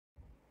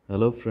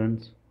Hello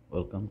friends,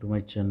 welcome to my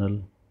channel.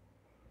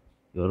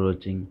 You are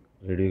watching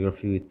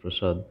Radiography with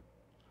Prasad.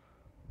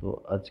 তো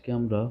আজকে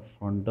আমরা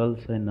frontal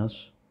sinus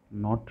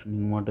not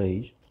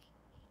নিউমাটাইজ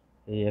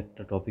এই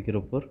একটা টপিকের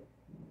উপর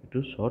একটু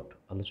শর্ট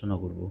আলোচনা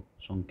করব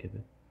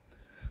সংক্ষেপে।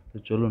 তো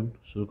চলুন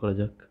শুরু করা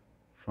যাক।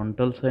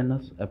 Frontal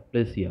sinus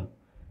অ্যাপ্লেসিয়া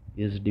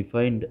is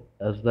defined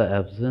as the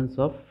absence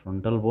of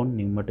frontal bone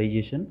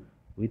pneumatization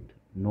with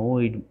no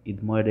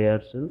ethmoid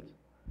air cells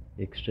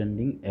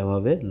extending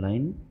above a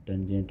line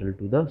tangential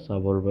to the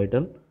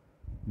suborbital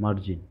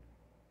margin.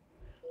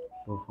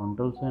 তো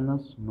ফ্রন্টাল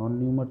সাইনাস নন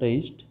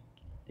নিউমাটাইজড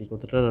এই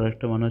কথাটার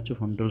আরেকটা মানে হচ্ছে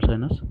ফ্রন্টাল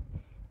সাইনাস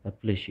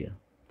অ্যাপ্লেসিয়া।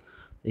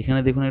 এখানে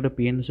দেখুন একটা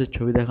PNS এর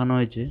ছবি দেখানো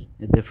হয়েছে।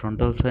 এতে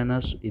frontal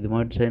sinus,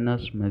 ethmoid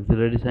sinus,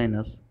 maxillary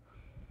sinus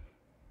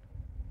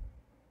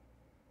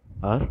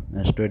আর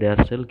ম্যাস্টয়েড এয়ার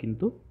সেল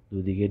কিন্তু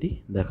দুদিকেরই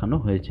দেখানো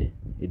হয়েছে।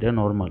 এটা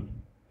নর্মাল।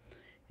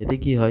 এতে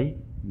কি হয়,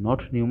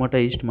 নট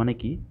নিউমাটাইজড মানে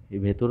কি, এই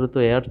ভেতরে তো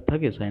এয়ার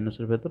থাকে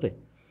সাইনাসের ভেতরে,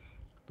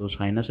 তো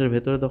সাইনাসের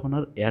ভেতরে তখন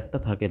আর এয়ারটা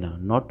থাকে না,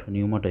 নট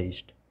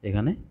নিউমাটাইজড,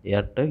 এখানে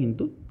এয়ারটা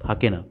কিন্তু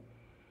থাকে না।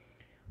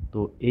 তো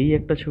এই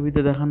একটা ছবিতে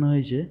দেখানো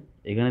হয়েছে।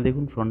 এখানে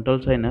দেখুন ফ্রন্টাল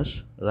সাইনাস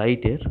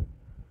রাইটের,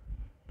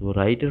 তো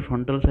রাইটের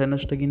ফ্রন্টাল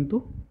সাইনাসটা কিন্তু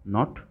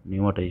নট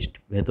নিউমাটাইজড,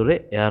 ভেতরে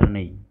এয়ার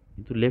নেই,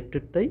 কিন্তু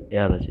লেফটেরটাই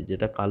এয়ার আছে,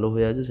 যেটা কালো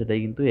হয়ে আছে সেটাই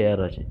কিন্তু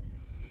এয়ার আছে,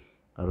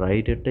 আর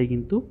রাইটেরটাই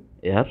কিন্তু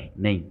এয়ার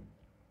নেই।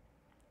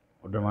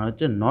 ওটার মানে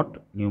হচ্ছে নট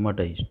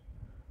নিউমাটাইজড।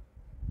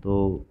 তো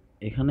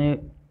এখানে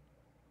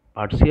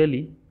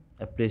পার্সিয়ালি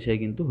অ্যাপ্লেসিয়া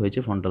কিন্তু হয়েছে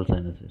ফ্রন্টাল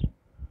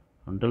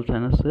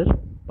সাইনাসের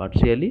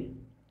পার্সিয়ালি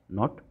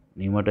নট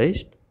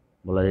নিউমাটাইজড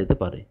বলা যেতে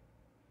পারে,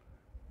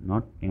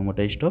 not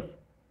নিউমাটাইজড of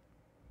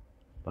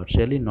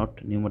partially not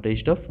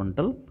নিউমাটাইজড of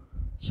frontal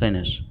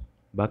sinus.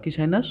 বাকি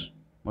সাইনাস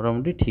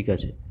মোটামুটি ঠিক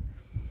আছে।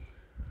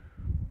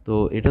 তো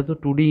এটা তো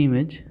 2D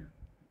ইমেজ,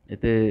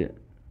 এতে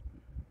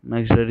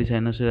ম্যাক্সিলারি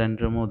সাইনাসের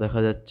অ্যান্ট্রামও দেখা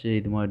যাচ্ছে,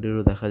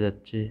 ইথময়েডেরও দেখা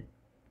যাচ্ছে,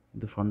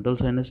 কিন্তু ফ্রন্টাল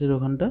সাইনাসের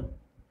ওখানটা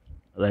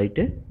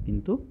রাইটে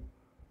কিন্তু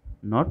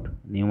নট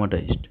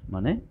নিউমাটাইজড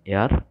মানে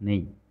এয়ার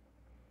নেই।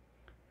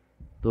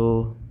 তো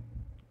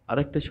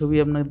আরেকটা ছবি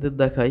আপনাদের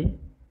দেখাই।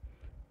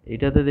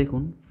 এইটাতে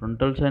দেখুন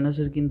ফ্রন্টাল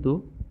সাইনাসের কিন্তু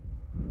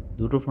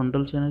দুটো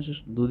ফ্রন্টাল সাইনাসের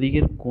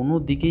দুদিকের কোনো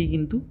দিকেই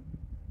কিন্তু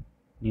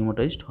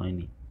নিউমাটাইজড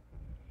হয়নি,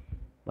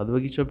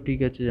 বাদবাকি সব ঠিক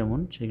আছে যেমন,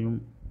 সেগুলো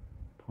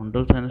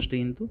ফ্রন্টাল সাইনাসটা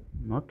কিন্তু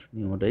নট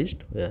নিউমাটাইজড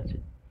হয়ে আছে।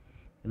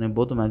 এখানে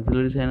বোধ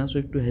ম্যাক্সিলারি সাইনাসও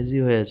একটু হেজি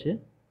হয়ে আছে,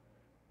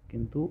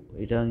 কিন্তু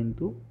এটা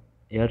কিন্তু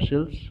এয়ার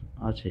সেলস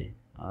আছে,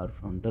 আর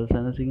ফ্রন্টাল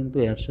সাইনাসে কিন্তু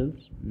এয়ার সেলস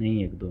নেই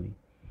একদমই,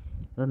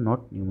 এটা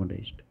নট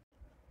নিউমাটাইজড।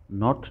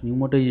 নট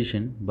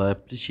নিউমাটাইজেশন বা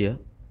অ্যাপ্লেসিয়া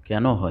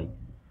কেন হয়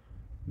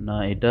না,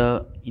 এটা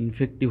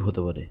ইনফেক্টিভ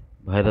হতে পারে,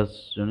 ভাইরাস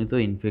জনিত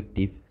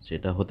ইনফেক্টিভ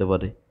সেটা হতে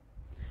পারে।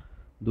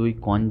 2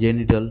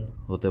 কনজেনিটাল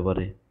হতে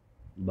পারে,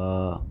 বা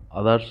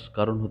আদার্স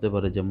কারণ হতে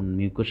পারে, যেমন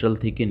মিউকোসাল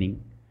থিকেনিং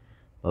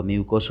বা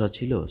মিউকোসা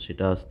ছিল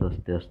সেটা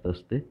আস্তে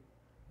আস্তে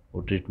ও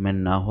ট্রিটমেন্ট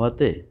না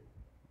হওয়াতে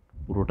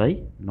পুরোটাই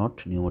নট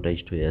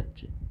নিউমাটাইজড হয়ে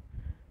যাচ্ছে।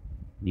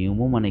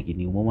 নিউমো মানে কি,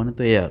 নিউমো মানে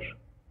তো এয়ার,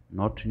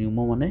 নট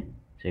নিউমো মানে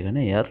সেখানে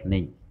এয়ার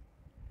নেই।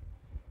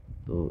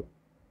 তো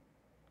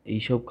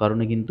এইসব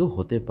কারণে কিন্তু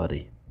হতে পারে।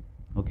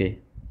 ওকে,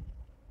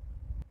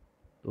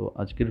 তো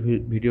আজকের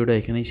ভিডিওটা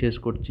এখানেই শেষ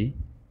করছি।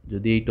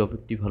 যদি এই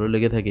টপিকটি ভালো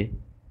লেগে থাকে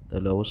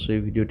তাহলে অবশ্যই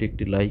ভিডিওটি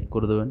একটি লাইক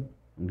করে দেবেন,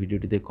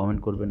 ভিডিওটিতে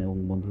কমেন্ট করবেন এবং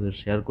বন্ধুদের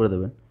শেয়ার করে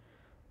দেবেন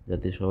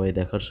যাতে সবাই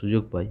দেখার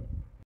সুযোগ পায়,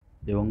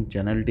 এবং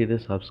চ্যানেলটিতে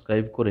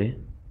সাবস্ক্রাইব করে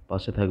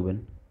পাশে থাকবেন।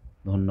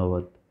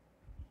 ধন্যবাদ।